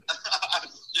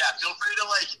feel free to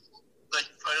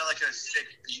put in like a sick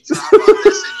beat drop on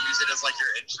this and use it as like your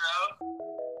intro.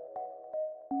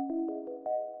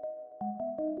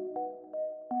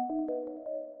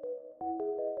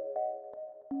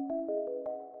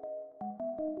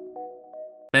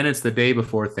 And it's the day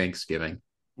before Thanksgiving.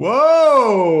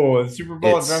 Whoa! Super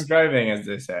Bowl of It's drunk driving, as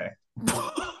they say.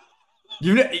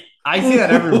 You, I see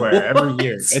that everywhere, every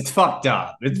year. It's fucked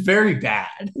up. It's very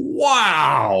bad.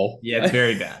 wow. Yeah, it's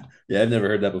very bad. Yeah, I've never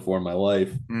heard that before in my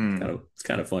life. Mm. It's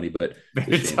kind of funny, but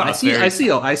Very it's a shame. I tough, see very I see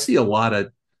tough. I see a lot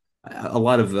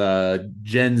of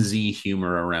Gen Z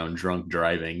humor around drunk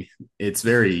driving. It's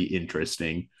very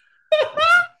interesting.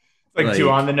 Like too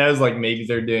on Like the nose, like maybe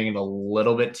they're doing it a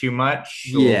little bit too much,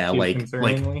 a little yeah, too like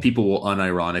concerningly. people will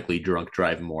unironically drunk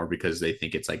drive more because they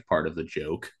think it's like part of the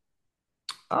joke.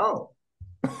 Oh.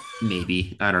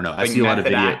 Maybe. I don't know. I Like see a lot of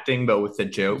method video. acting, but with a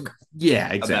joke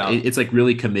Yeah, exactly. about It's like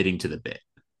really committing to the bit.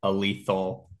 a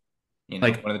lethal,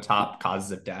 Like one of the top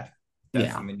causes of death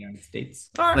yeah, in the United States.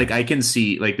 All right. like I can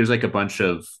see like there's like a bunch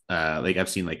of like I've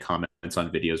seen like comments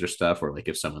on videos or stuff or like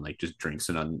if someone like just drinks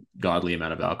an ungodly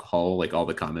amount of alcohol, like all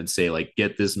the comments say like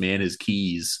get this man his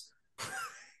keys.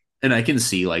 And I can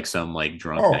see like some like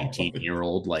drunk Oh.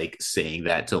 19-year-old like saying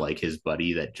that to like his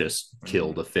buddy that just Mm,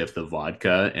 killed a fifth of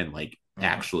vodka and like mm,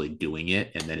 actually doing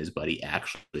it and then his buddy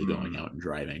actually going mm. out and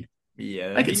driving.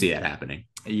 Yeah, I could see that happening.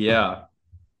 yeah.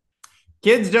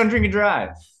 Kids don't drink and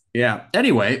drive. Yeah.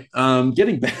 Anyway,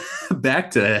 getting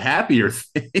back to happier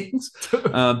things,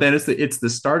 Ben, it's the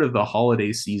start of the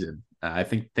holiday season. I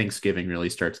think Thanksgiving really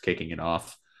starts kicking it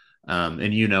off,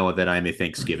 and you know that I'm a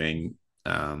Thanksgiving.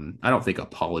 I don't think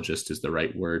apologist is the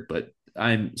right word, but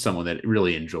I'm someone that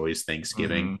really enjoys Hmm.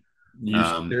 Thanksgiving, You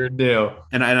um, sure do.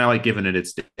 and I like giving it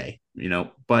its day. You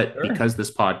know, but Sure. because this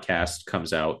podcast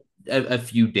comes out a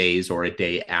few days or a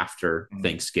day after Mm.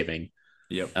 Thanksgiving,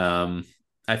 Yep. um,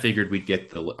 I figured we'd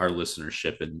get our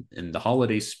listenership in the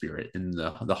holiday spirit, in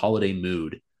the holiday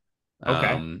mood,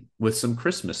 Okay. with some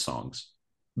Christmas songs.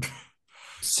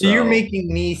 So you're So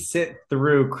making me sit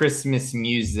through Christmas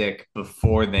music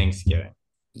before Thanksgiving.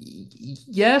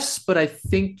 yes, but I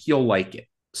think you'll like it.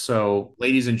 So,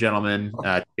 ladies and gentlemen,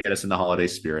 to get us in the holiday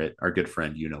spirit, our good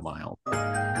friend Yuno Miles.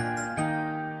 Yuno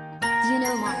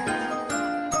Miles.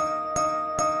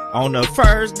 On the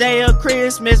first day of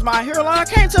Christmas, my hairline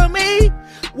came to me.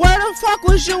 Where the fuck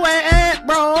was you at,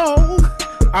 bro?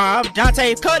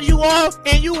 Dante cut you off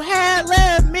and you had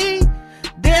left me.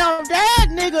 Damn, that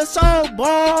nigga so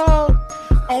bald.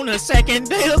 On the second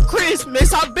day of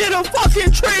Christmas, I bit a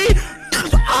fucking tree.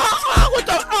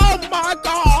 Oh my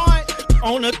god.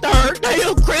 On the third day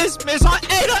of Christmas, I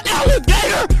ate an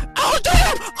alligator. Oh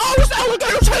damn, oh this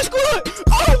alligator tastes good.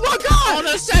 Oh my god. On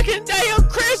the second day of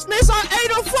Christmas, I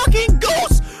ate a fucking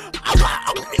goose.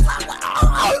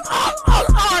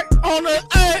 On the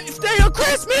eighth day of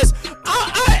Christmas,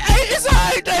 it's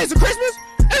 8 days of Christmas.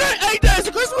 It ain't 8 days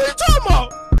of Christmas. What are you talking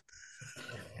about?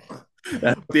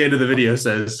 At the end of the video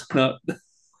says, no,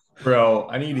 Bro,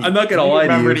 I'm not I gonna need to lie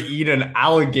to remember to you. eat an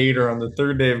alligator on the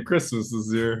third day of Christmas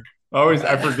this year.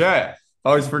 I forget. I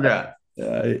always forget.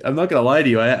 I'm not gonna lie to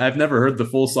you. I've never heard the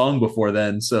full song before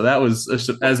then, so that was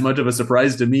as much of a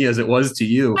surprise to me as it was to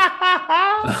you.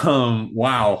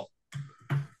 Wow.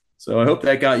 So I hope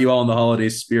that got you all in the holiday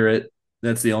spirit.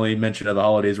 That's the only mention of the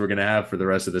holidays we're gonna have for the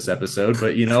rest of this episode.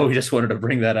 But we just wanted to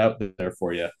bring that out there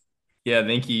for you. Yeah,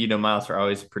 thank you, Miles, for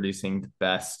always producing the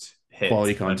best hits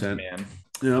Quality known to content.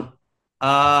 man.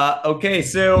 Yep. Okay,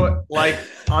 so like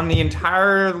on the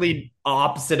entirely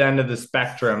opposite end of the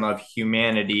spectrum of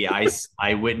humanity,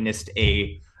 I witnessed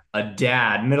a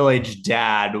dad, middle-aged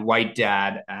dad, white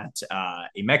dad at a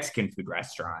Mexican food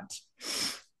restaurant.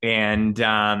 And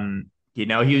he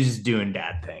was just doing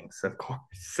dad things, of course.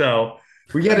 So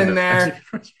we get in there,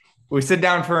 we sit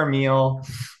down for a meal,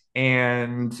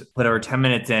 and whatever, 10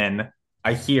 minutes in,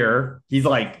 I hear he's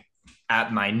like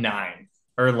at my 9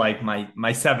 or like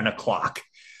my 7 o'clock.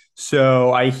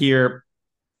 So I hear,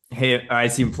 hey, I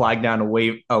see him flag down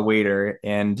a waiter,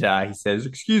 and he says,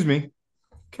 "Excuse me,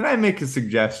 can I make a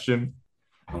suggestion?"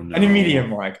 Oh And immediately no.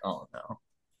 I'm like, "Oh no,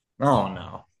 oh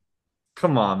no,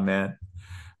 come on, man!"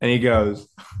 And he goes,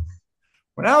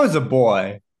 "When I was a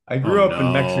boy, I Oh grew up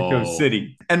in Mexico no.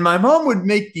 City, and my mom would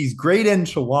make these great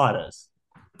enchiladas.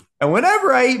 And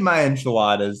whenever I ate my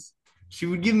enchiladas, she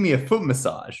would give me a foot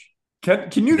massage.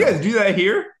 Can you guys No. do that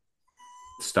here?"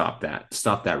 Stop that.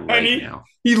 Stop that And right now.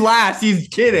 he laughs. He's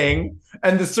kidding.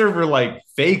 And the server like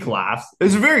fake laughs. It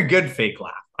was a very good fake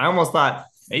laugh. I almost thought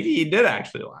maybe he did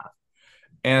actually laugh.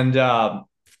 And that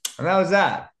was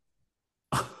that.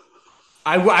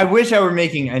 I wish I were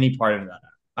making any part of that.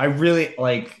 I really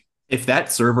like If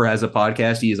that server has a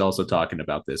podcast, he is also talking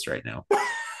about this right now.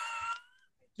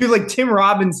 Dude, like Tim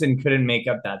Robinson couldn't make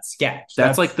up that sketch.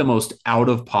 That's like the most out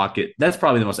of pocket. That's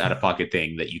probably the most out of pocket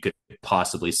thing that you could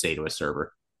possibly say to a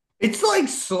server. It's like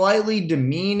slightly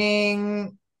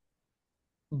demeaning,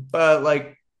 but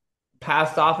like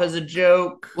passed off as a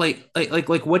joke. Like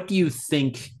what do you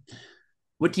think?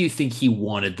 What do you think he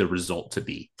wanted the result to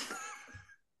be?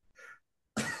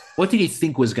 What did he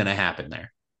think was going to happen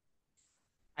there?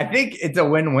 I think it's a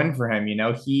win-win for him. You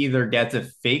know, he either gets a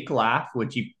fake laugh,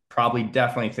 which he probably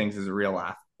definitely thinks is a real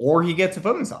laugh, or he gets a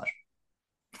foot massage.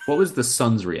 What was the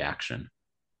son's reaction?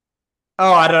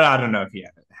 Oh, I don't know if he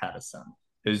had a son.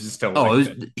 It was just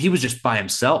a he was just by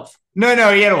himself. No,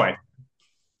 he had a wife.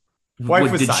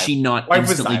 Did she not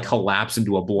instantly collapse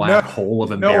into a black hole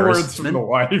of embarrassment? No words from the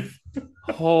wife.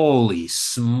 Holy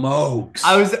smokes!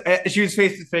 She was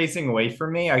facing away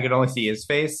from me. I could only see his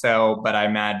face. But I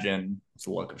imagine it's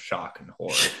a look of shock and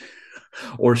horror.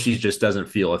 Or she just doesn't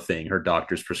feel a thing. Her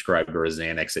doctor's prescribed her a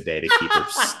Xanax a day to keep her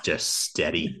just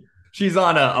steady. She's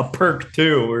on a perk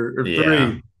 2 or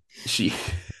 3.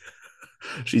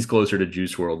 She's closer to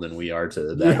Juice WRLD than we are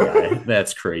to that guy.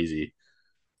 That's crazy.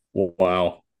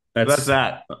 Wow.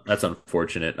 That's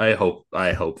unfortunate. I hope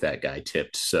that guy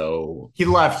tipped. So he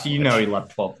left. He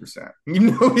left 12%. He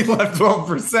left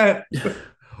 12%.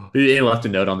 He left a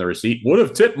note on the receipt. Would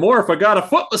have tipped more if I got a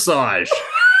foot massage.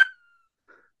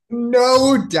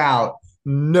 No doubt.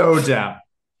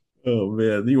 Oh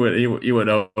man, he went.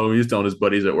 Oh, he's telling his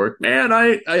buddies at work. Man,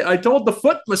 I told the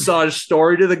foot massage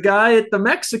story to the guy at the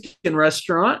Mexican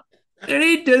restaurant, and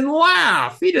he didn't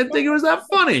laugh. He didn't think it was that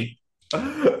funny.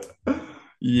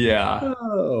 Yeah.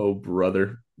 Oh,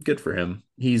 brother. Good for him.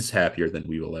 He's happier than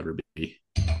we will ever be.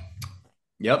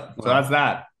 Yep. So that's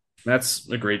that. That's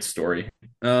a great story.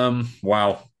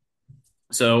 Wow.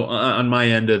 So on my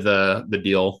end of the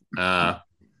deal,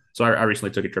 so I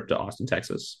recently took a trip to Austin,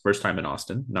 Texas. First time in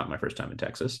Austin, not my first time in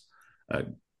Texas.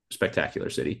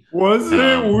 Spectacular city. Was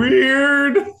it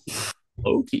weird?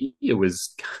 Low-key,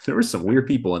 there were some weird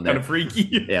people in there. Kind of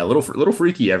freaky. Yeah, a little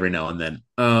freaky every now and then.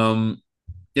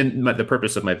 The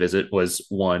purpose of my visit was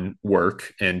 1,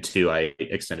 work, and 2, I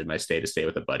extended my stay to stay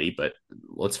with a buddy. But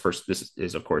this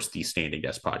is of course the Standing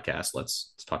Desk podcast.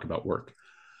 Let's talk about work.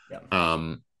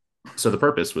 Yeah. So the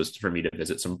purpose was for me to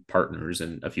visit some partners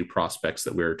and a few prospects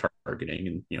that we were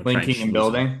targeting, and linking and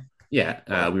building.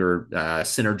 Yeah, we were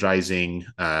synergizing,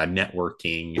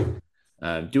 networking,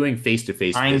 doing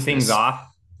face-to-face tying things off.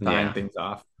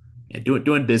 Yeah,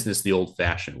 doing business the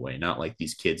old-fashioned way, not like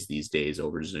these kids these days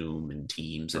over Zoom and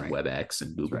Teams and WebEx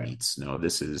and Google Meets. No,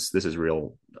 this is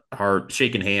real hard,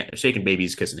 shaking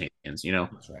babies, kissing hands.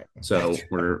 That's right. So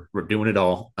we're doing it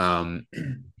all.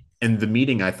 And the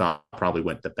meeting I thought probably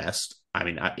went the best. I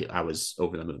mean, I was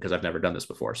over the moon because I've never done this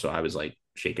before. So I was like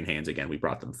shaking hands again. We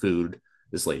brought them food.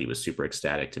 This lady was super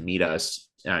ecstatic to meet us.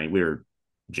 I mean, we were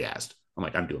jazzed. I'm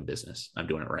like, I'm doing business. I'm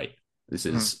doing it right. This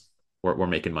is we're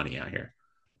making money out here.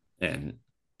 And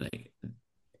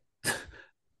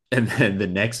then the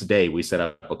next day we set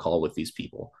up a call with these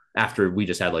people after we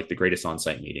just had like the greatest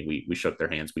on-site meeting. We shook their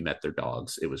hands. We met their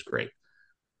dogs. It was great.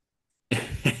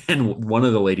 And one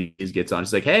of the ladies gets on.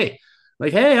 She's like, hey,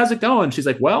 how's it going? She's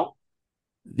like, well,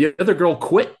 the other girl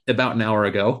quit about an hour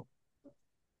ago.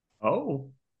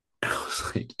 Oh. I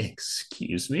was like,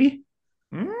 excuse me?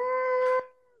 Okay.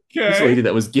 This lady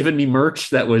that was giving me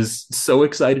merch, that was so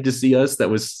excited to see us, that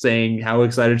was saying how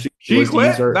excited she was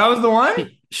quit? To use that was the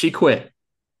one? She quit.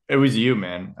 It was you,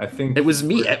 man. I think it was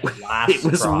me. It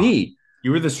was me.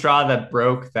 You were the straw that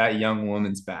broke that young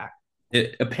woman's back.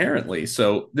 Apparently.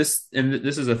 So this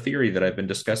is a theory that I've been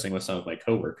discussing with some of my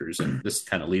coworkers, and this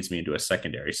kind of leads me into a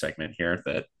secondary segment here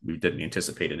that we didn't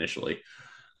anticipate initially.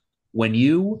 When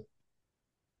you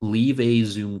leave a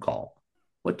Zoom call,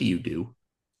 what do you do?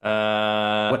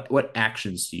 What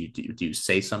actions do you do? Do you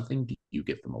say something? Do you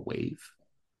give them a wave?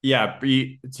 Yeah,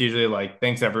 it's usually like,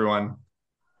 thanks everyone.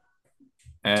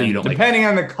 And so you don't depending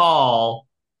on the call,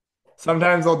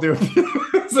 sometimes I'll do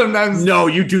sometimes no,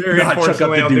 you do not chuck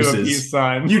up the deuces.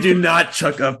 You do not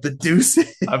chuck up the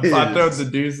deuces. I throw the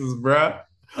deuces, bro.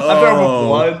 I throw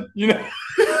blood,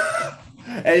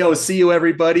 Hey, yo, see you,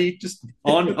 everybody. Just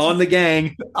on the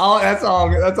gang. Oh, that's all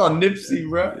Nipsey,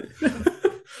 bro.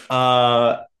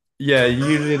 Yeah,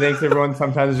 usually thanks everyone.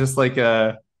 Sometimes just like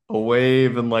a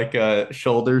wave and like a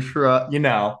shoulder shrug,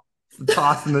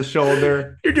 tossing the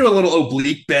shoulder. You're doing a little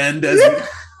oblique bend as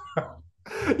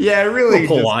yeah, really.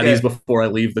 Pilates before I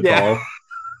leave the call.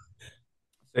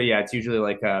 So yeah, it's usually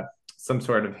like some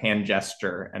sort of hand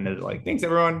gesture, and they're like, "Thanks,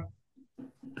 everyone."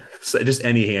 So just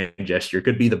any hand gesture. It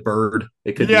could be the bird.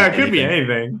 It could be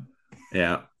anything.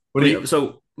 Yeah.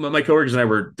 So my coworkers and I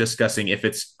were discussing if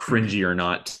it's cringy or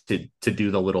not to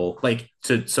do the little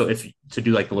to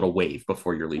do like the little wave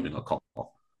before you're leaving a call.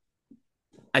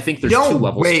 I think there's two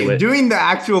levels to it. Doing the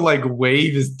actual like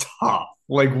wave is tough.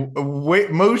 Like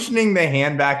motioning the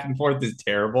hand back and forth is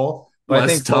terrible. But I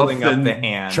think holding up the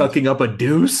hand, chucking up a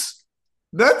deuce,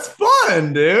 that's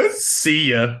fun, dude.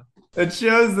 See ya. It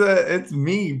shows that it's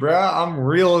me, bro. I'm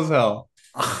real as hell.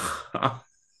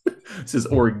 This is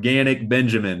organic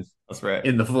Benjamin. That's right.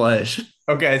 In the flesh.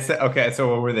 Okay,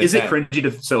 so what were they Is saying? it cringy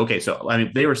to so I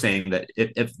mean they were saying that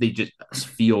if they just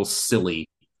feel silly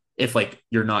if like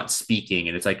you're not speaking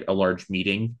and it's like a large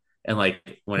meeting and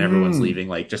like when everyone's leaving,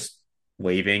 like just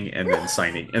waving and then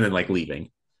signing and then like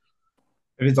leaving.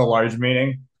 If it's a large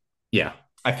meeting? Yeah.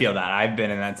 I feel that. I've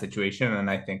been in that situation and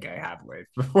I think I have waved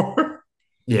before.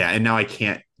 Yeah, and now I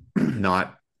can't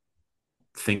not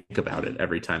think about it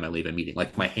every time I leave a meeting.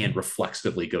 Like my hand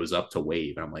reflexively goes up to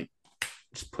wave and I'm like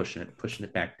just pushing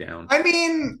it back down. I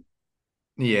mean,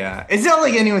 yeah, it's not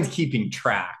like anyone's keeping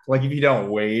track. Like if you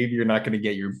don't wave, you're not going to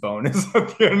get your bonus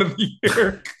at the end of the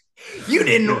year. You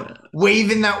didn't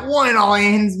wave in that one all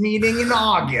hands meeting in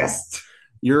August.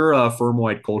 Your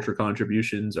firm-wide culture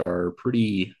contributions are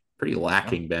pretty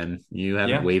lacking, Ben. You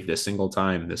haven't waved a single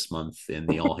time this month in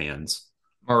the all hands.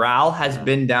 Morale has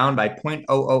been down by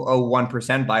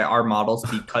 0.0001% by our models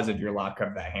because of your lack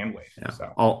of that hand wave. Yeah.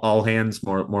 So all hands,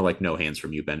 more like no hands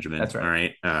from you, Benjamin. That's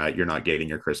right. All right. You're not getting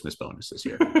your Christmas bonus this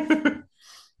year.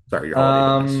 Sorry, your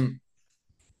holiday bonus.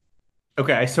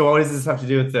 Okay, so what does this have to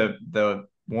do with the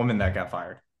woman that got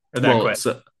fired or that quit?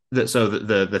 So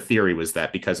the theory was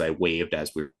that because I waved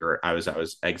as I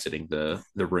was exiting the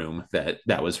room,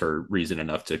 that was her reason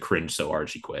enough to cringe so hard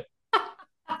she quit.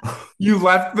 You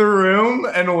left the room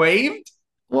and waved?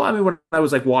 Well, I mean, when I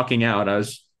was like walking out, I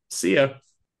was see ya.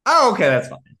 Oh, okay, that's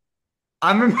fine.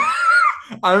 I'm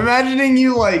imagining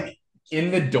you like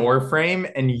in the door frame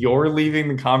and you're leaving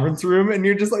the conference room and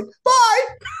you're just like,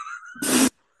 bye.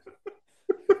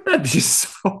 That'd be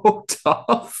so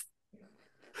tough.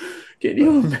 Can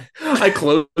you? I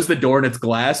close the door and it's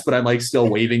glass, but I'm like still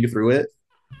waving through it.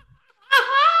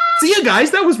 See ya,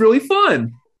 guys. That was really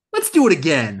fun. Let's do it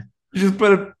again. You just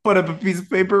put up a piece of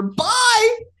paper.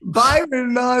 Bye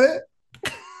written on it.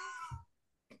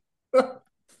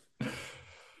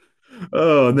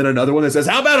 Oh, and then another one that says,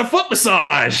 "How about a foot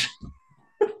massage?"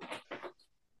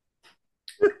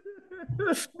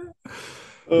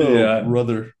 Oh, yeah,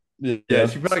 brother. Yeah,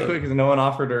 she probably quit because no one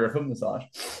offered her a foot massage.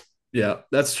 Yeah,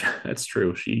 that's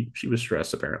true. She was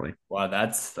stressed apparently. Wow,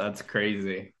 that's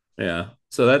crazy. Yeah,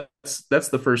 so that's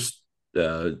the first.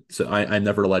 So I'm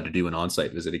never allowed to do an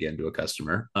on-site visit again to a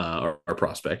customer or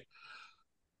prospect.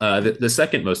 The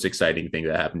second most exciting thing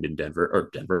that happened in Denver,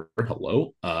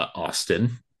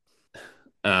 Austin,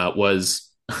 was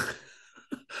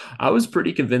I was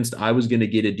pretty convinced I was going to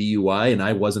get a DUI and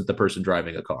I wasn't the person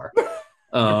driving a car.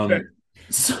 Okay.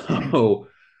 So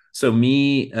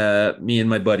me and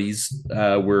my buddies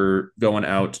were going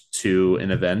out to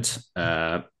an event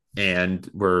and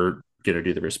we're gonna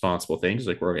do the responsible things.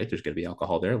 Like, we're okay, there's gonna be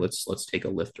alcohol there. Let's take a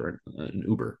Lyft or an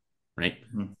Uber, right?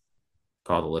 Mm-hmm.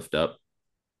 Call the Lyft up.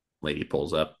 Lady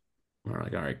pulls up. We're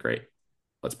like, all right, great.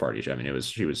 Let's party. I mean,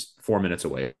 she was 4 minutes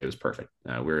away. It was perfect.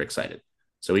 We were excited.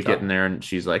 So we get in there and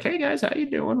she's like, hey guys, how you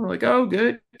doing? We're like, oh,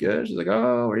 good. She's like,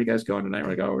 oh, where are you guys going tonight?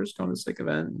 We're like, oh, we're just going to this like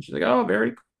event. And she's like, oh,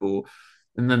 very cool.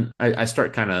 And then I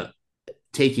start kind of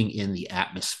taking in the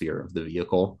atmosphere of the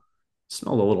vehicle.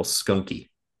 Smelled a little skunky.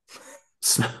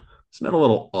 Smelled a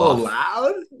little off.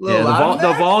 Loud?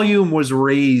 The volume was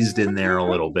raised in there a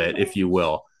little bit, if you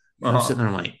will. I'm sitting there,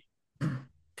 I'm like,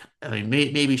 I mean,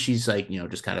 maybe she's like,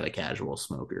 just kind of a casual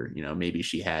smoker. Maybe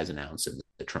she has an ounce in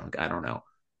the trunk. I don't know.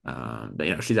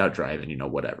 But, she's out driving,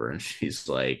 whatever. And she's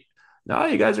like, no,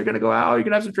 you guys are going to go out. You're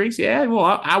going to have some drinks. Yeah,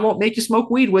 well, I won't make you smoke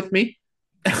weed with me.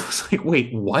 And I was like,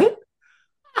 wait, what?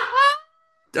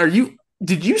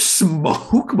 Did you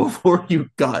smoke before you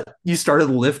started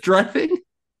Lyft driving?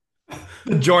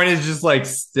 The joint is just like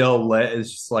still lit.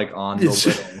 It's just like on the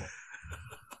little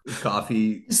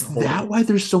coffee. Is that why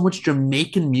there's so much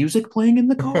Jamaican music playing in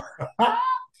the car?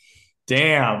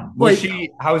 Damn.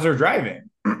 How was her driving?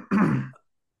 I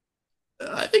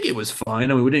think it was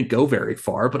fine. I mean, we didn't go very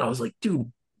far, but I was like,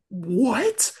 dude,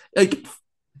 what? Like,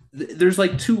 there's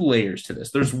like two layers to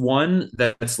this. There's one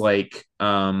that's like,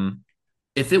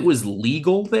 if it was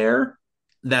legal there,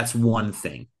 that's one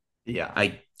thing. Yeah.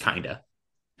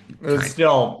 It's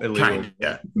still illegal.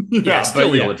 Yeah, still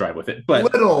illegal to drive with it.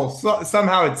 But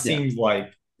somehow it seems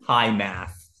like high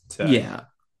math. Yeah,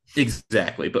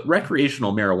 exactly. But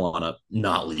recreational marijuana,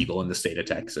 not legal in the state of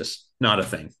Texas. Not a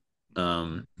thing.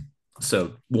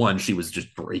 So one, she was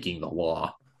just breaking the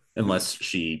law unless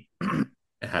she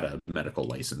had a medical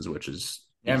license, which is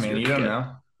Yeah, man, easier you to don't get.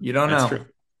 know. You don't That's know. true.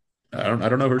 I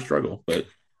don't know her struggle, but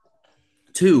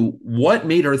two, what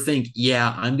made her think,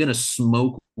 yeah, I'm gonna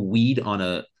smoke weed on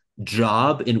a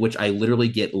job in which I literally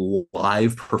get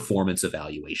live performance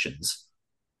evaluations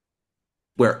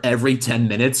where every 10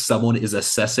 minutes someone is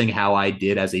assessing how I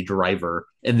did as a driver.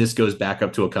 And this goes back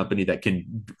up to a company that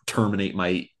can terminate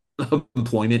my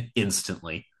employment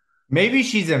instantly. Maybe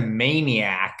she's a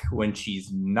maniac when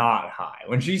she's not high.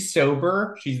 When she's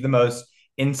sober, she's the most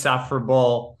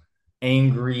insufferable,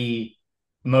 angry,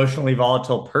 emotionally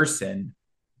volatile person.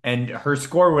 And her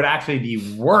score would actually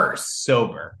be worse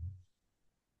sober.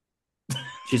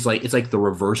 She's like, it's like the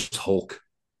reverse Hulk.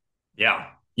 Yeah.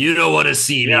 You don't want to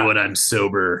see me Yeah. when I'm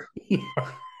sober.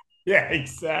 Yeah,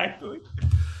 exactly.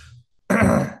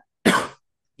 Yeah,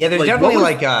 there's Like, definitely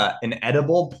what was- like an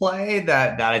edible play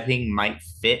that I think might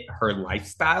fit her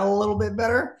lifestyle a little bit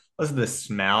better. Listen to the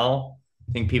smell.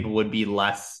 I think people would be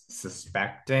less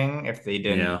suspecting if they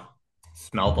didn't Yeah.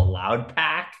 smell the loud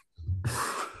pack.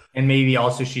 And maybe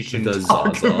also she shouldn't The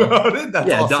talk Zaza. about it. That's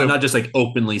Yeah, also not just like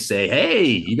openly say, hey,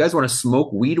 you guys want to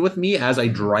smoke weed with me as I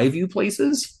drive you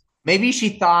places? maybe she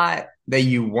thought that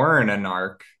you weren't a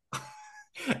narc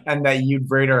and that you'd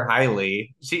rate her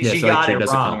highly. She Yeah, she so I got treat it it as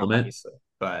a wrong, compliment. obviously.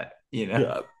 But you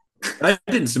know. Yeah.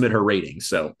 I didn't submit her rating,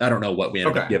 so I don't know what we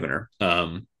ended up Okay. giving her.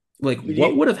 Like, Did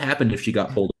what you- would have happened if she got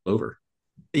pulled over?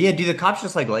 Yeah, do the cops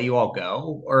just like let you all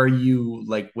go, or are you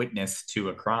like witness to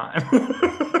a crime?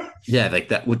 Yeah, like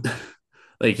that would,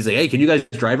 like, he's like, hey, can you guys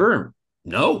drive her?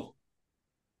 No,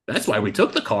 that's why we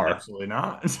took the car. Absolutely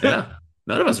not. Yeah,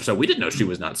 none of us are. So we didn't know she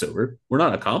was not sober. We're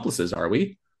not accomplices, are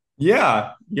we?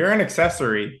 Yeah, you're an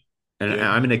accessory. And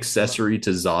Yeah. I'm an accessory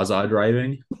to Zaza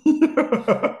driving.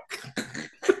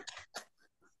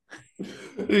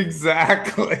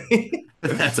 Exactly.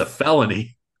 That's a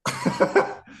felony.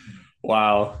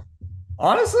 Wow.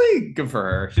 Honestly, good for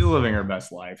her. She's living her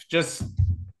best life. Just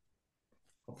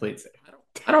hopefully it's safe.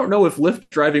 I don't know if Lyft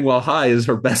driving while high is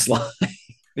her best line.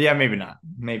 Yeah, maybe not.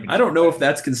 Maybe not. I don't know if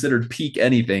that's considered peak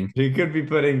anything. She could be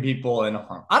putting people in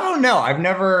harm. I don't know. I've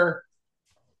never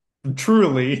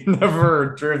truly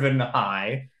never driven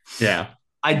high. Yeah.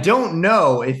 I don't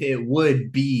know if it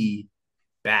would be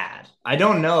bad. I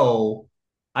don't know.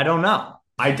 I don't know.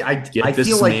 Get I this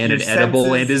feel like man your an edible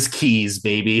senses- and his keys,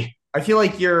 baby. I feel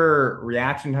like your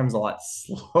reaction time's a lot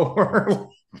slower.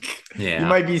 Yeah. You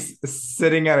might be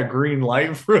sitting at a green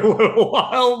light for a little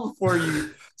while before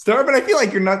you start, but I feel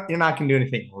like you're not going to do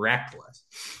anything reckless.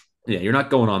 Yeah, you're not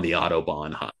going on the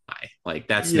Autobahn high. Like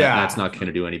that's not going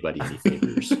to do anybody any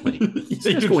favors. Like You're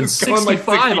just going just going, like,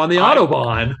 65 on the 65.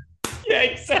 Autobahn. Yeah,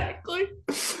 exactly.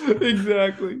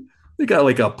 Exactly. They got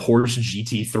like a Porsche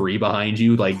GT3 behind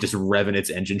you, like just revving its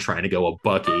engine, trying to go a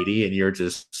buck 80, and you're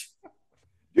just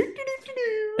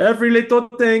every little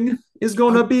thing is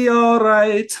gonna be all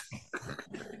right.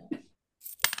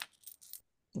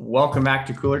 Welcome back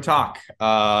to Cooler Talk.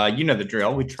 You know the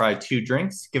drill. We try 2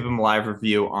 drinks, give them a live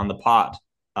review on the pod.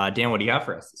 Dan, what do you have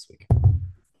for us this week?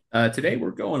 Today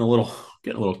we're getting a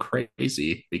little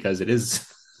crazy because it is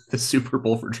the Super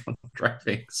Bowl for drunk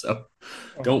driving. So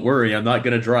don't worry, I'm not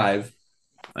gonna drive.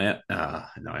 No,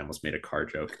 I almost made a car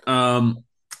joke.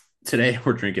 Today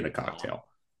we're drinking a cocktail.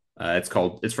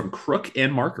 It's from Crook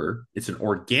and Marker. It's an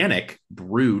organic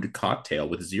brewed cocktail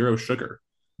with 0 sugar.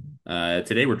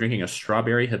 Today we're drinking a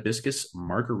strawberry hibiscus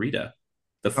margarita.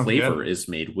 The flavor is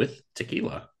made with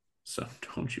tequila, so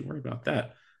don't you worry about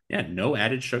that. Yeah, no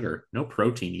added sugar, no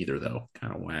protein either, though.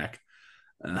 Kind of whack.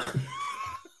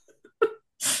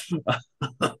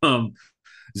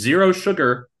 0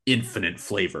 sugar, infinite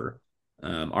flavor.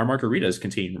 Our margaritas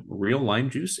contain real lime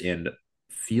juice and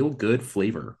feel good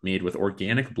flavor made with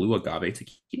organic blue agave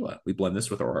tequila. We blend this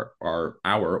with our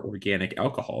organic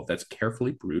alcohol that's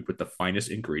carefully brewed with the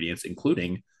finest ingredients,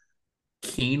 including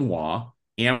quinoa,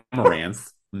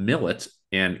 amaranth, millet,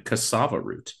 and cassava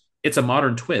root. It's a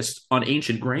modern twist on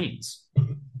ancient grains.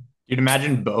 You'd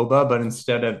imagine boba, but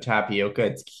instead of tapioca,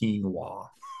 it's quinoa.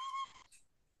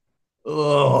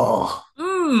 Ugh.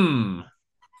 Mmm.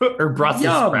 Or Brussels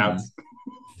Yum. sprouts.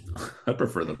 I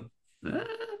prefer them.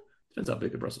 Depends how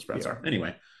big the Brussels sprouts are.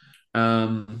 Anyway.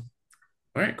 All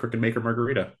right, Crooked Maker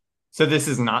margarita. So this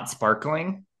is not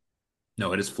sparkling?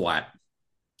 No, it is flat.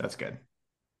 That's good.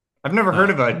 I've never heard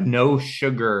of a no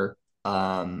sugar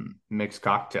mixed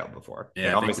cocktail before. Yeah, They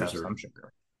I always think have there's some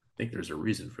sugar. I think there's a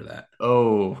reason for that.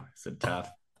 Oh, is it tough?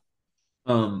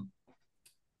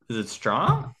 Is it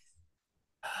strong?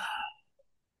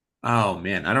 Oh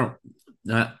man,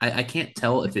 I can't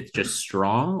tell if it's just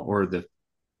strong or the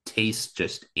taste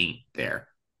just ain't there.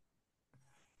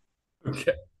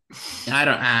 Okay. I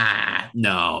don't.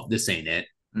 No, this ain't it.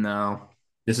 No.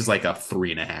 This is like a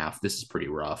 3.5. This is pretty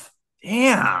rough.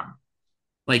 Damn.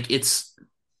 Like it's,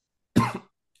 yeah,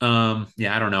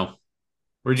 I don't know.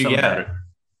 Where'd you Something get about it?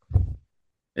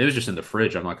 It was just in the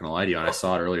fridge. I'm not gonna lie to you. And I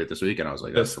saw it earlier this week, and I was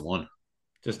like, "That's the one."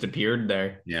 Just appeared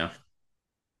there. Yeah,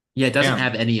 yeah. It doesn't Damn.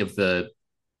 have any of the.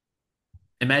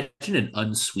 Imagine an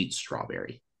unsweet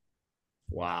strawberry.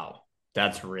 Wow.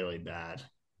 That's really bad.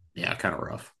 Yeah, kind of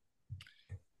rough.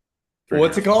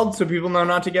 What's it called so people know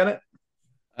not to get it?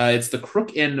 It's the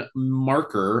Crook and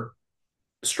Marker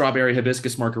Strawberry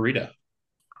Hibiscus Margarita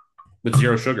with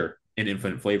 0 sugar and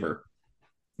infinite flavor.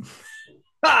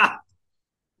 Ah!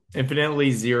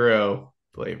 Infinitely 0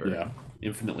 flavor. Yeah,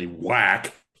 infinitely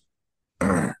whack.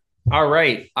 All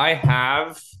right. I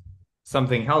have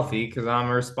something healthy because I'm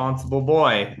a responsible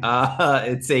boy.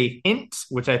 It's a hint,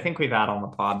 which I think we've had on the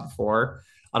pod before.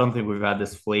 I don't think we've had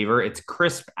this flavor. It's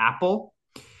crisp apple.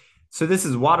 So this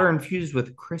is water infused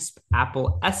with crisp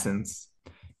apple essence.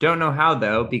 Don't know how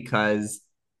though, because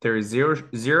there's zero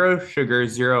sugar,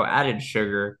 0 added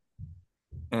sugar,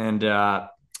 and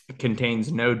it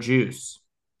contains no juice.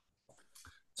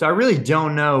 So I really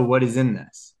don't know what is in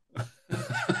this.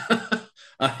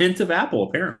 A hint of apple,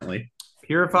 apparently.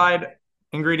 Purified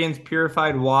ingredients,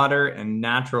 purified water, and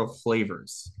natural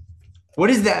flavors. What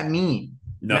does that mean?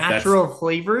 No, natural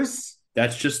flavors?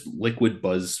 That's just liquid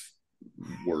buzz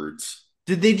words.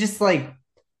 Did they just like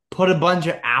put a bunch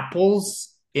of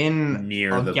apples in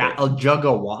Near a jug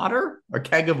of water? A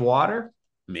keg of water?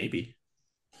 Maybe.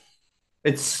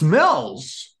 It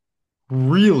smells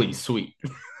really sweet.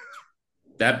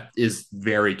 That is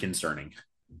very concerning.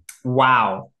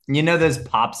 Wow. You know those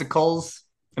popsicles?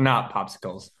 Not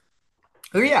popsicles.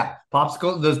 Oh yeah,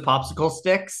 those popsicle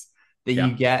sticks that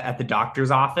you get at the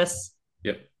doctor's office.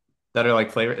 Yep. That are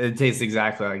like flavor. It tastes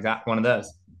exactly like that. One of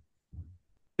those.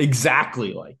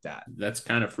 Exactly like that. That's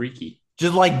kind of freaky.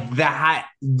 Just like that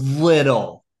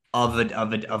little of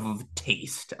a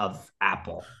taste of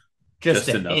apple. Just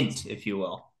a hint, if you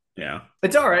will. Yeah.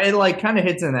 It's all right. It like kind of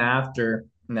hits in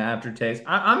the aftertaste.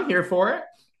 I'm here for it.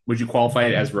 Would you qualify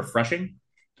it as refreshing?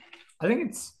 I think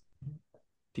it's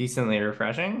decently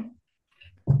refreshing.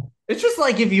 It's just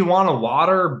like if you want a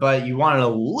water, but you want it a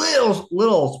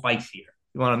little spicier.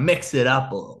 You want to mix it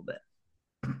up a little bit.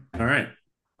 All right.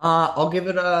 I'll give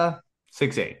it a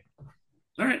 6.8.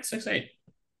 All right, 6.8.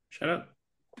 Shut up.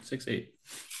 6.8.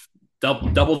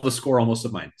 Double the score almost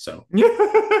of mine. So.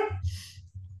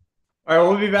 All right,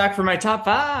 we'll be back for my top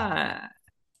 5.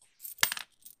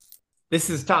 This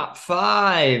is top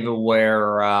 5,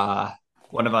 where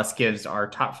one of us gives our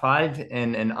top 5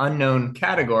 in an unknown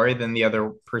category, then the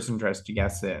other person tries to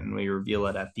guess it, and we reveal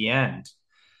it at the end.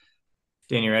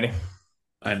 Dan, you ready?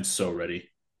 I'm so ready.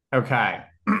 Okay.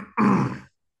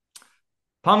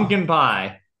 Pumpkin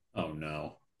pie. Oh,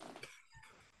 no.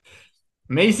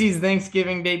 Macy's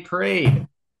Thanksgiving Day Parade.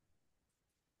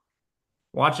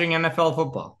 Watching NFL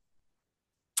football.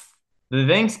 The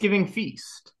Thanksgiving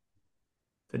feast.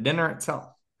 The dinner itself.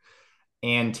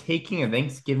 And taking a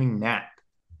Thanksgiving nap.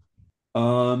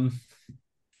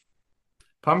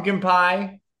 Pumpkin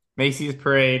pie, Macy's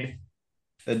parade,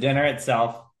 the dinner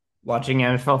itself, watching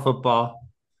NFL football,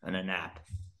 and a nap.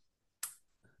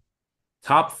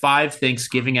 Top 5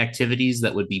 Thanksgiving activities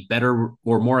that would be better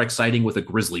or more exciting with a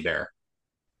grizzly bear.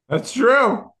 That's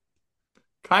true.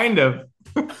 Kind of.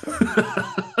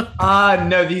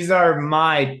 No, these are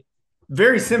my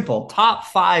very simple top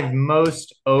 5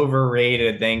 most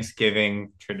overrated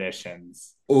Thanksgiving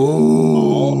traditions.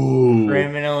 Ooh.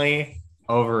 Criminally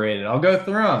overrated. I'll go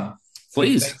through them.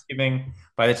 Please. Thanksgiving,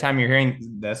 by the time you're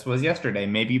hearing this, was yesterday.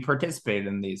 Maybe you participated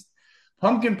in these.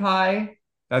 Pumpkin pie,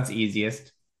 that's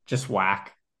easiest. Just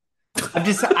whack.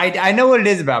 I know what it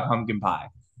is about pumpkin pie.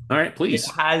 All right, please.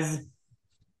 It has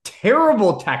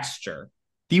terrible texture.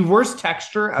 The worst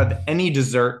texture of any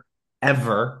dessert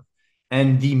ever,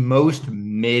 and the most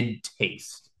mid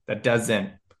taste that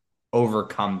doesn't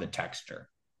overcome the texture.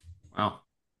 Wow.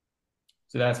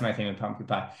 So that's my thing with pumpkin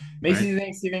pie. Macy's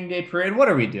Thanksgiving Day Parade. What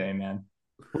are we doing, man?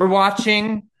 We're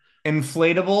watching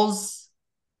inflatables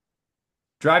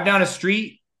drive down a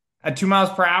street at 2 miles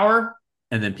per hour.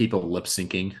 And then people lip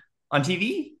syncing on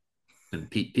TV. And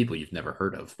people you've never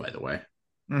heard of, by the way.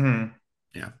 Mm-hmm.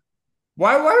 Yeah.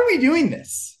 Why are we doing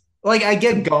this? Like, I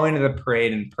get going to the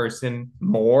parade in person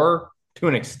more to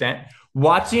an extent.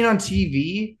 Watching on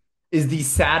TV is the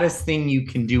saddest thing you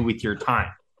can do with your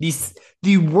time.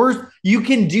 The worst. You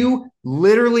can do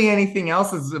literally anything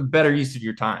else is a better use of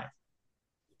your time.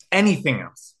 Anything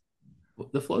else.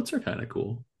 The floats are kind of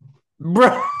cool.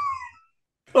 Bro.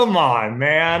 Come on,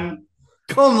 man.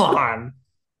 Come on.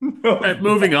 All right,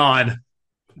 moving on.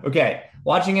 Okay,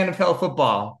 watching NFL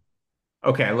football.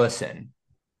 Okay, listen.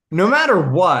 No matter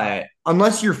what,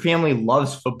 unless your family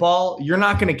loves football, you're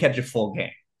not going to catch a full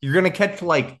game. You're going to catch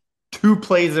like 2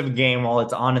 plays of a game while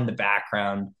it's on in the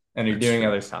background and you're That's doing true.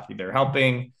 other stuff, either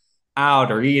helping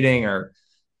out or eating or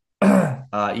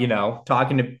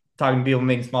talking to people,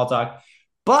 making small talk.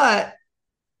 But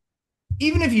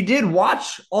even if you did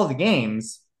watch all the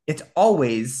games, it's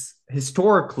always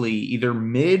historically either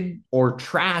mid or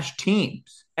trash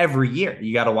teams every year.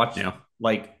 You got to watch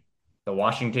like the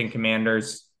Washington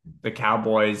Commanders, the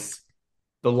Cowboys.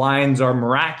 The Lions are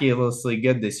miraculously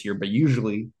good this year, but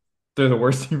usually they're the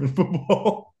worst team in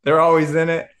football. They're always in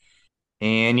it.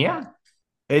 And yeah,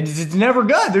 it's never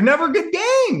good. They're never good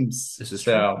games. This is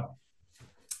true.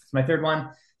 It's my third one.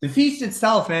 The feast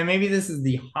itself, man, maybe this is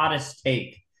the hottest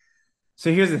take.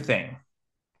 So here's the thing.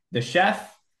 The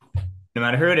chef, no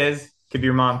matter who it is, could be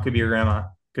your mom, could be your grandma,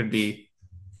 could be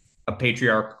a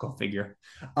patriarchal figure.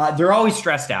 They're always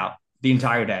stressed out the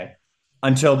entire day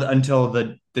until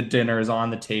the dinner is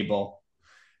on the table.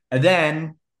 And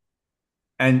then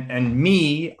and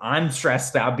me, I'm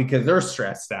stressed out because they're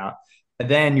stressed out. And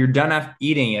then you're done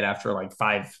eating it after like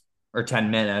 5 or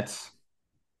 10 minutes.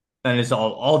 And it's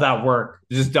all that work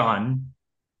just done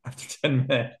after 10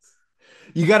 minutes.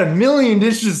 You got a million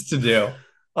dishes to do.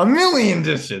 A million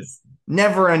dishes.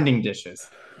 Never-ending dishes.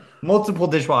 Multiple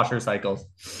dishwasher cycles.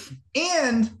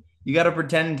 And you got to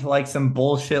pretend to like some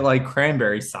bullshit like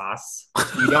cranberry sauce.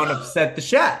 You don't upset the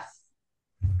chef.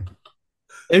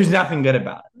 There's nothing good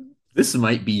about it. This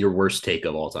might be your worst take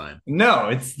of all time. No,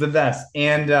 it's the best.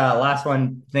 And last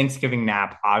one, Thanksgiving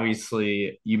nap.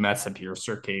 Obviously, you mess up your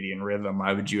circadian rhythm.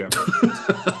 Why would you ever?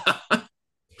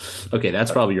 Okay,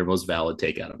 that's probably your most valid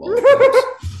take out of all of those.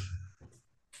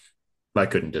 I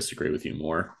couldn't disagree with you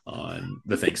more on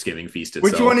the Thanksgiving feast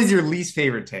itself. Which one is your least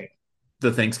favorite take?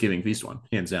 The Thanksgiving feast one,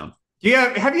 hands down.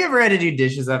 Have you ever had to do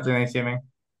dishes after Thanksgiving?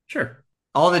 Sure.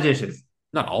 All the dishes.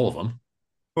 Not all of them.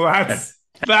 Well,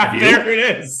 there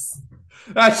it is.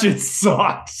 That shit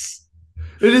sucks.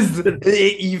 It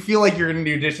is. You feel like you're going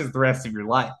to do dishes the rest of your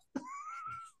life.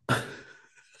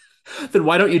 Then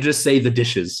why don't you just say the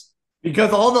dishes?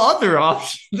 Because all the other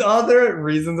options, the other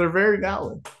reasons are very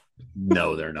valid.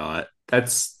 No, they're not.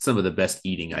 That's some of the best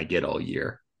eating I get all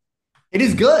year. It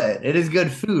is good. It is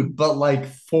good food, but like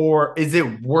is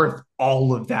it worth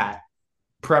all of that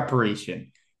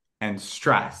preparation and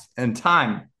stress and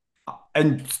time?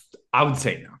 And I would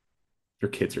say no. Your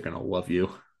kids are going to love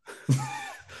you. All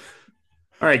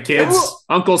right, kids.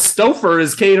 Uncle Stouffer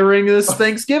is catering this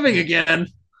Thanksgiving again.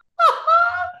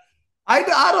 I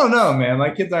don't know, man. My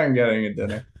kids aren't getting a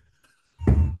dinner.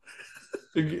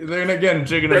 They're not getting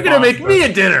chicken and pasta. They're going to make me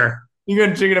a dinner. You're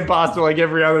getting chicken and pasta like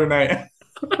every other night.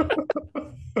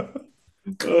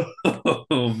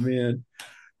 Oh, man.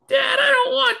 Dad, I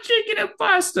don't want chicken and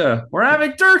pasta. We're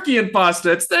having turkey and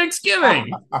pasta. It's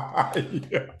Thanksgiving.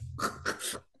 Yeah.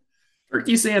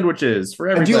 Turkey sandwiches for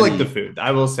everybody. I do like the food.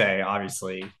 I will say,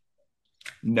 obviously,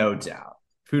 no doubt.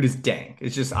 Food is dank.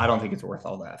 It's just, I don't think it's worth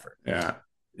all the effort. Yeah.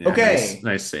 Okay.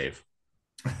 Nice save.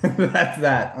 That's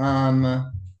that.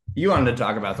 You wanted to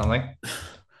talk about something.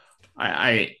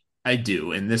 I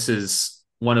do. And this is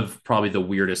one of probably the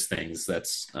weirdest things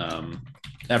that's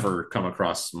ever come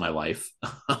across my life.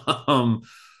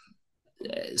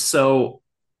 So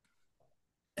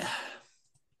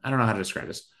I don't know how to describe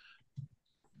this.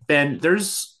 Ben,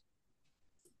 there's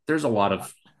a lot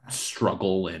of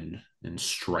struggle and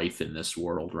strife in this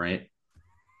world, right?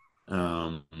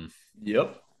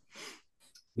 Yep.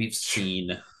 We've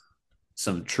seen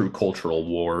some true cultural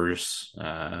wars,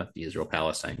 the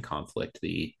Israel-Palestine conflict,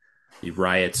 the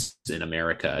riots in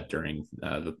America during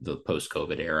the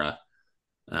post-COVID era,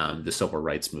 the civil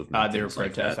rights movement. There were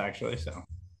protests, actually, so.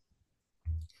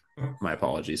 My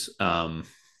apologies. The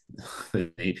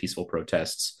peaceful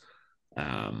protests,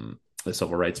 the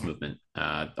civil rights movement,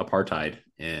 apartheid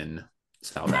in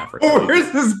South Africa. Oh,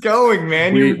 where's this going,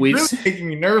 man? You're really making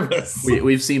me nervous.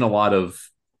 We've seen a lot of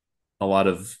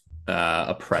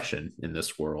oppression in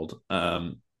this world.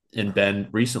 And Ben,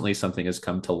 recently something has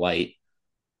come to light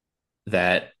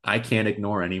that I can't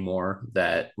ignore anymore,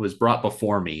 that was brought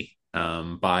before me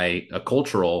by a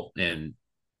cultural and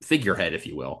figurehead, if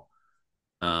you will.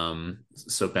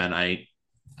 So Ben, I'm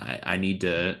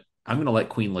going to let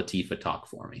Queen Latifah talk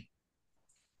for me.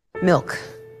 Milk.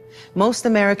 Most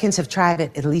Americans have tried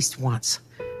it at least once.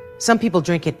 Some people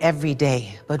drink it every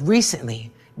day, but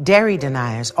recently, dairy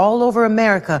deniers all over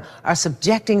America are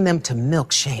subjecting them to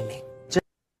milk shaming.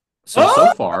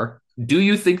 So far, do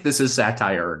you think this is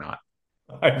satire or not?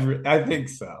 I think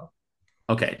so.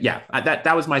 Okay, yeah,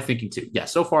 that was my thinking too. Yeah,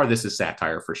 so far this is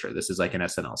satire for sure. This is like an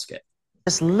SNL skit.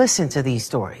 Just listen to these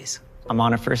stories. I'm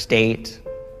on a first date.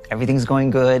 Everything's going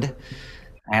good.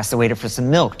 I asked the waiter for some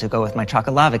milk to go with my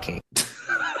chocolate lava cake.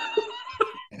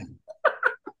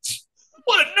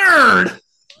 What a nerd!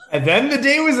 And then the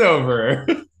day was over.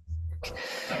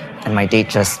 And my date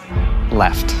just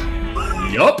left.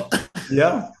 Yup.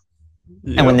 Yeah.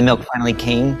 And when the milk finally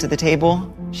came to the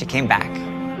table, she came back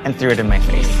and threw it in my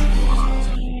face.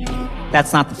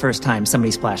 That's not the first time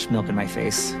somebody splashed milk in my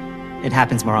face. It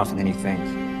happens more often than you think.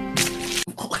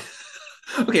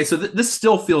 Okay, so this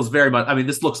still feels very much. I mean,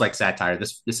 this looks like satire.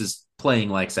 This is playing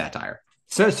like satire.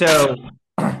 So for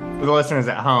the listeners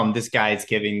at home, this guy is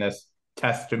giving this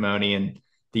testimony, and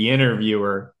the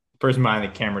interviewer, the person behind the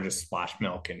camera, just splashed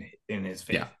milk in his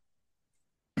face.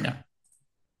 Yeah.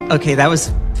 Okay, that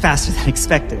was faster than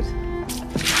expected.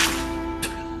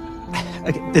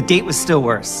 Okay, the date was still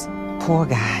worse. Poor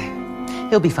guy.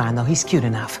 He'll be fine, though. He's cute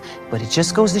enough. But it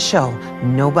just goes to show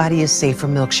nobody is safe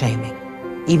from milk shaming,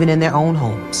 even in their own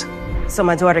homes. So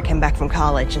my daughter came back from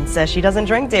college and says she doesn't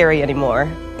drink dairy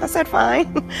anymore. I said,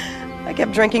 fine. I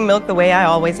kept drinking milk the way I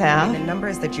always have. The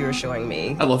numbers that you were showing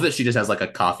me. I love that she just has like a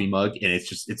coffee mug, and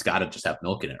it's got to just have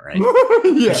milk in it, right?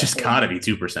 Yeah. It's just got to be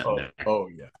 2% in there. Oh,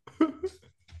 yeah.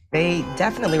 They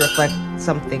definitely reflect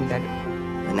something that...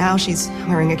 And now she's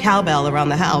wearing a cowbell around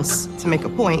the house to make a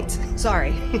point.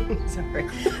 Sorry. Sorry.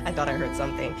 I thought I heard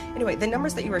something. Anyway, the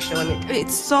numbers that you were showing me,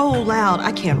 it's so loud.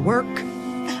 I can't work.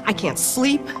 I can't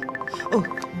sleep. Oh,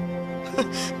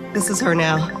 this is her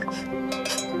now.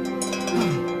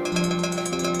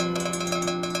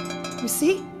 You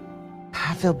see?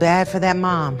 I feel bad for that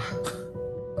mom.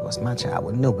 Of course, my child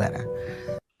would know better.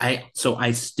 I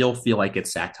still feel like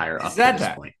it's satire up to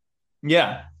this point.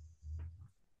 Yeah.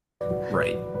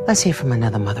 Right. Let's hear from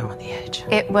another mother on the edge.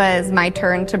 It was my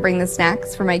turn to bring the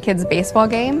snacks for my kids' baseball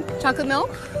game. Chocolate milk?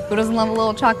 Who doesn't love a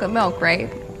little chocolate milk,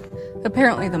 right?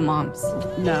 Apparently the moms.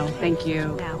 No, thank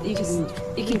you. No, you can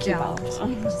keep all.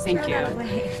 Thank you.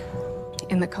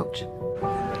 And the coach.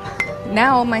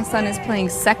 Now my son is playing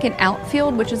second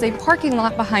outfield, which is a parking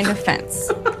lot behind a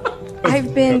fence.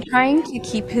 I've been trying to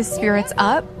keep his spirits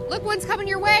up. Look what's coming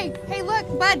your way. Hey,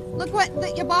 look, bud. Look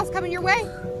what your boss coming your way.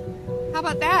 How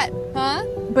about that, huh?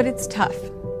 But it's tough.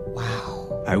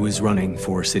 Wow. I was running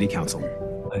for city council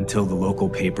until the local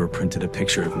paper printed a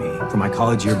picture of me for my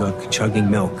college yearbook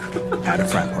chugging milk at a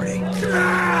frat party.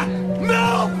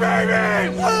 Milk, baby!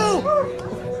 Woo!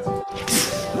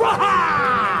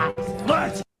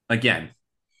 Again,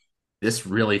 this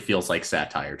really feels like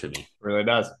satire to me. It really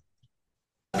does.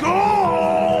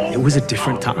 It was a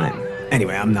different time.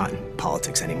 Anyway, I'm not in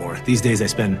politics anymore. These days I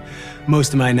spend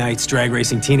most of my nights drag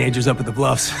racing teenagers up at the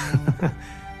bluffs.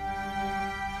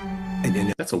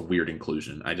 That's a weird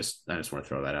inclusion. I just want to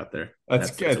throw that out there.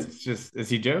 That's good. It's just, is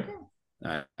he joking?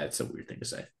 That's a weird thing to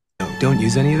say. Don't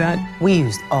use any of that? We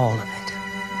used all of it.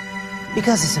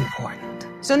 Because it's important.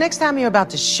 So next time you're about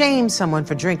to shame someone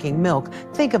for drinking milk,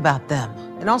 think about them.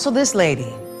 And also this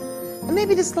lady. And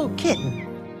maybe this little kitten.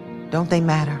 Don't they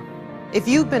matter? If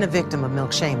you've been a victim of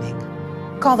milk shaming,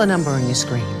 call the number on your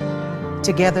screen.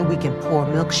 Together we can pour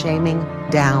milk shaming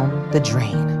down the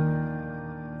drain.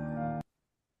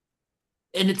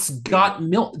 And it's got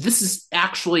milk. This is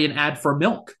actually an ad for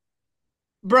milk.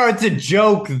 Bro, it's a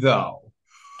joke, though.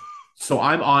 So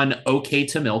I'm on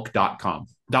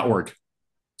oktomilk.org.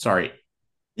 Sorry.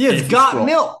 Yeah, it's got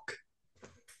milk.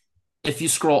 If you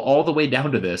scroll all the way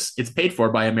down to this, it's paid for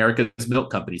by America's milk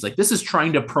companies. Like, this is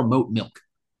trying to promote milk.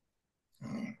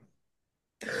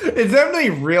 It's definitely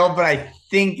real, but I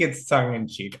think it's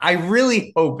tongue-in-cheek. I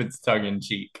really hope it's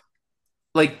tongue-in-cheek.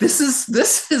 Like, this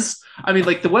is, I mean,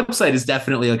 like, the website is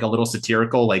definitely, like, a little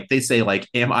satirical. Like, they say, like,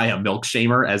 am I a milk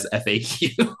shamer as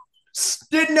FAQ?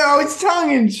 No, it's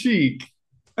tongue-in-cheek.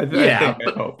 I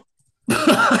hope.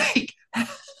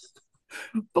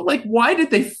 But, like, why did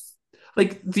they,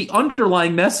 like, the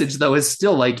underlying message, though, is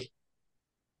still, like,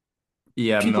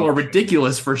 people are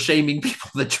ridiculous for shaming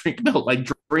people that drink milk, like,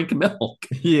 drink milk.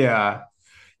 Yeah.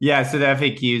 Yeah, so the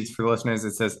FAQs for listeners,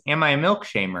 it says, am I a milk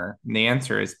shamer? And the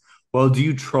answer is, well, do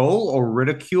you troll or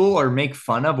ridicule or make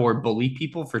fun of or bully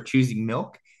people for choosing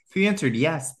milk? If you answered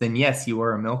yes, then yes, you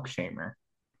are a milk shamer.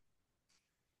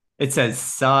 It says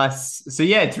sus. So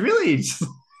yeah, it's really just...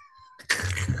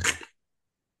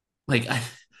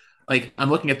 I'm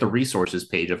looking at the resources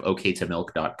page of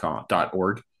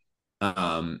oktomilk.org.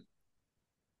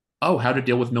 Oh, how to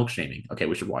deal with milk shaming. Okay,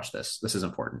 we should watch this. This is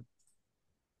important.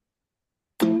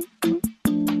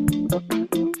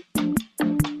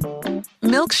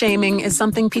 Milk shaming is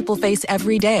something people face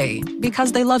every day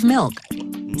because they love milk.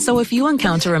 So if you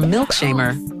encounter a milk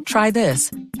shamer, try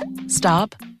this.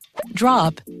 Stop,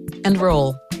 drop, and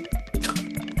roll.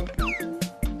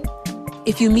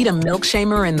 If you meet a milk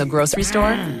shamer in the grocery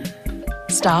store,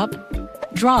 stop,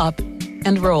 drop,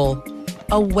 and roll.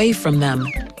 Away from them.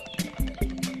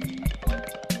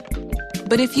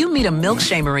 But if you meet a milk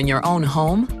shamer in your own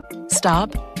home,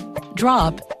 stop,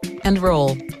 drop, and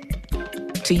roll.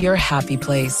 To your happy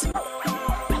place.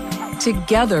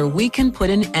 Together, we can put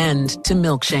an end to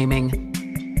milk shaming.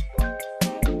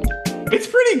 It's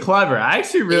pretty clever. I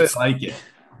actually really like it.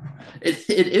 It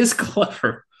is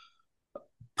clever.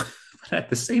 But at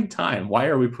the same time, why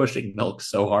are we pushing milk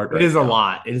so hard? It is a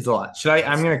lot. It is a lot. Should I?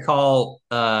 I'm going to call.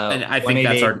 And I think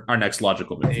that's our next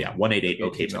logical move. Yeah, 188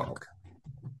 OK to milk.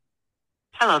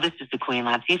 Hello, this is the Queen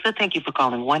Latifah. Thank you for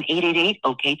calling 1-888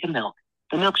 OK to milk,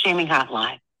 the milk shaming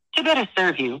hotline. To better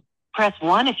serve you, press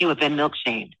 1 if you have been milk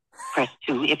shamed. Press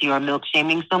 2 if you are milk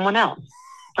shaming someone else.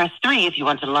 Press 3 if you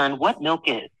want to learn what milk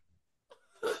is.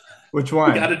 Which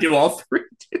one? We got to do all three.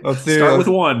 Let's start with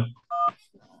 1.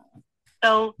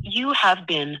 So you have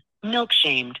been milk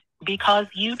shamed because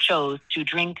you chose to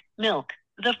drink milk.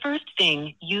 The first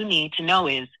thing you need to know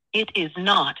is it is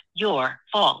not your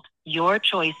fault. Your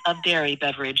choice of dairy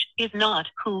beverage is not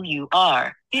who you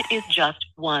are. It is just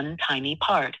one tiny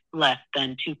part, less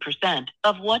than 2%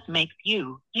 of what makes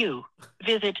you, you.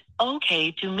 Visit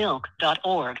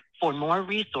oktomilk.org for more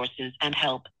resources and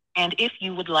help. And if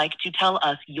you would like to tell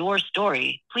us your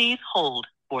story, please hold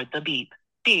for the beep.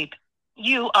 Beep.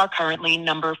 You are currently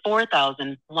number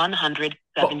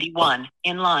 4,171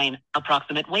 in line.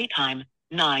 Approximate wait time,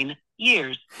 9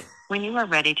 years. When you are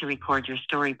ready to record your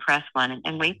story, press 1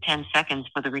 and wait 10 seconds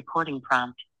for the recording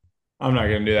prompt. I'm not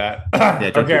going to do that. Yeah,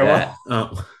 don't do that.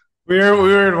 We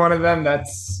were in one of them. That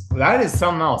is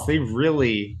something else. They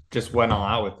really just went all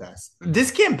out with this.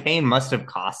 This campaign must have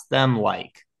cost them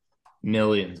like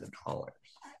millions of dollars.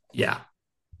 Yeah,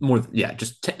 more. Yeah,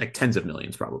 just like tens of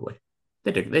millions probably.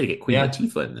 They had to get Queen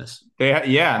Latifah in this.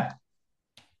 Yeah.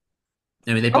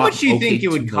 I mean, how much do you think it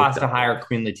would cost to hire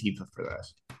Queen Latifah for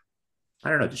this? I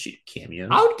don't know. Does she cameo?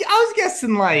 I was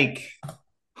guessing like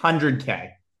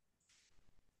 100K.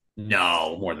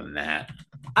 No, more than that.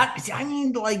 I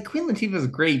mean, like Queen Latifah is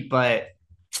great, but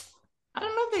I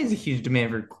don't know if there's a huge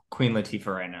demand for Queen Latifah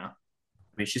right now.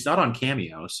 I mean, she's not on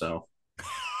Cameo, so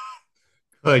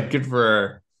good for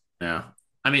her. Yeah.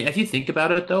 I mean, if you think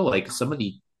about it though, like some of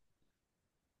the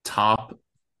top,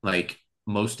 like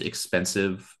most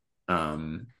expensive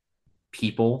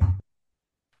people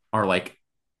are like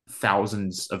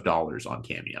thousands of dollars on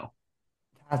Cameo.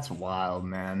 That's wild,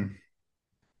 man.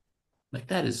 Like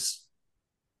that is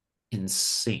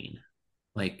insane.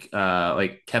 Like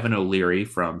Kevin O'Leary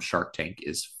from Shark Tank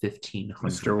is $1,500.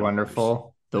 Mr.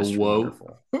 Wonderful, the woe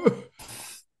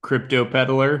crypto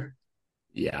peddler.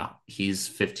 Yeah, he's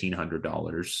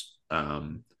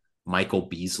 $1,500. Michael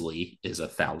Beasley is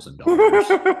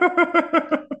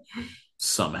 $1,000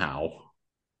 somehow.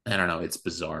 I don't know. It's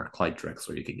bizarre. Clyde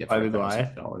Drexler you can get for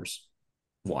 $1,000.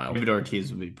 Wild. David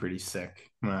Ortiz would be pretty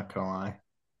sick. I'm not gonna lie.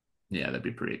 Yeah, that'd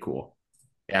be pretty cool.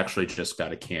 We actually just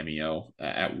got a cameo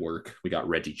at work. We got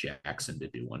Reggie Jackson to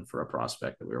do one for a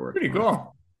prospect that we were working. Pretty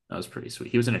cool. That was pretty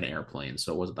sweet. He was in an airplane,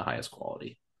 so it wasn't the highest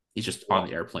quality. He's just on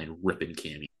the airplane ripping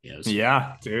cameos.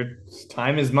 Yeah, dude.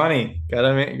 Time is money.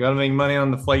 Gotta make money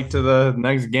on the flight to the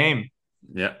next game.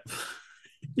 Yep.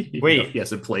 Wait, he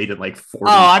hasn't played in like 40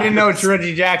 years. I didn't know which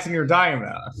Reggie Jackson you were talking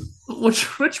about.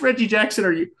 Which Reggie Jackson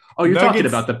are you? Oh, you're talking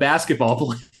about the basketball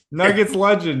player. Nuggets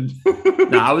legend.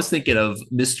 No, I was thinking of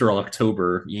Mr.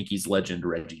 October, Yankees legend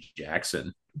Reggie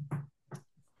Jackson.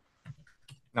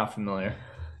 Not familiar.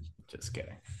 Just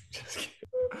kidding.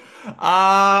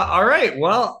 All right.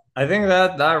 Well, I think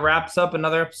that wraps up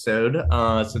another episode.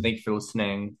 So thank you for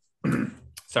listening.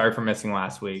 Sorry for missing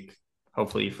last week.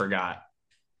 Hopefully you forgot,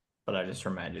 but I just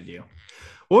reminded you.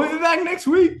 We'll be back next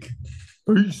week.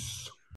 Peace.